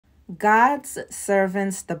God's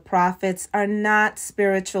servants, the prophets, are not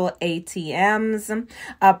spiritual ATMs.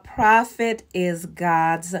 A prophet is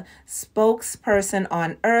God's spokesperson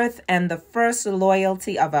on earth, and the first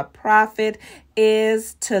loyalty of a prophet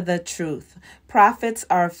is to the truth. Prophets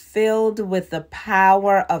are filled with the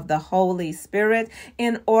power of the Holy Spirit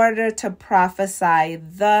in order to prophesy,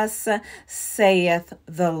 "Thus saith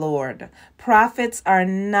the Lord." Prophets are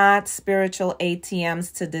not spiritual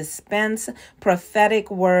ATMs to dispense prophetic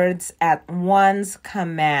words at one's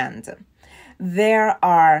command. There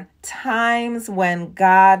are times when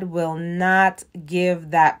God will not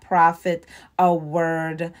give that prophet a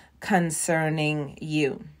word concerning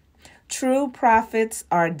you. True prophets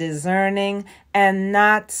are discerning and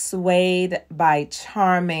not swayed by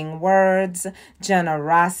charming words,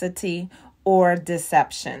 generosity, or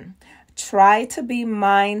deception. Try to be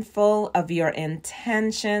mindful of your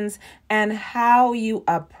intentions and how you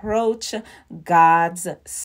approach God's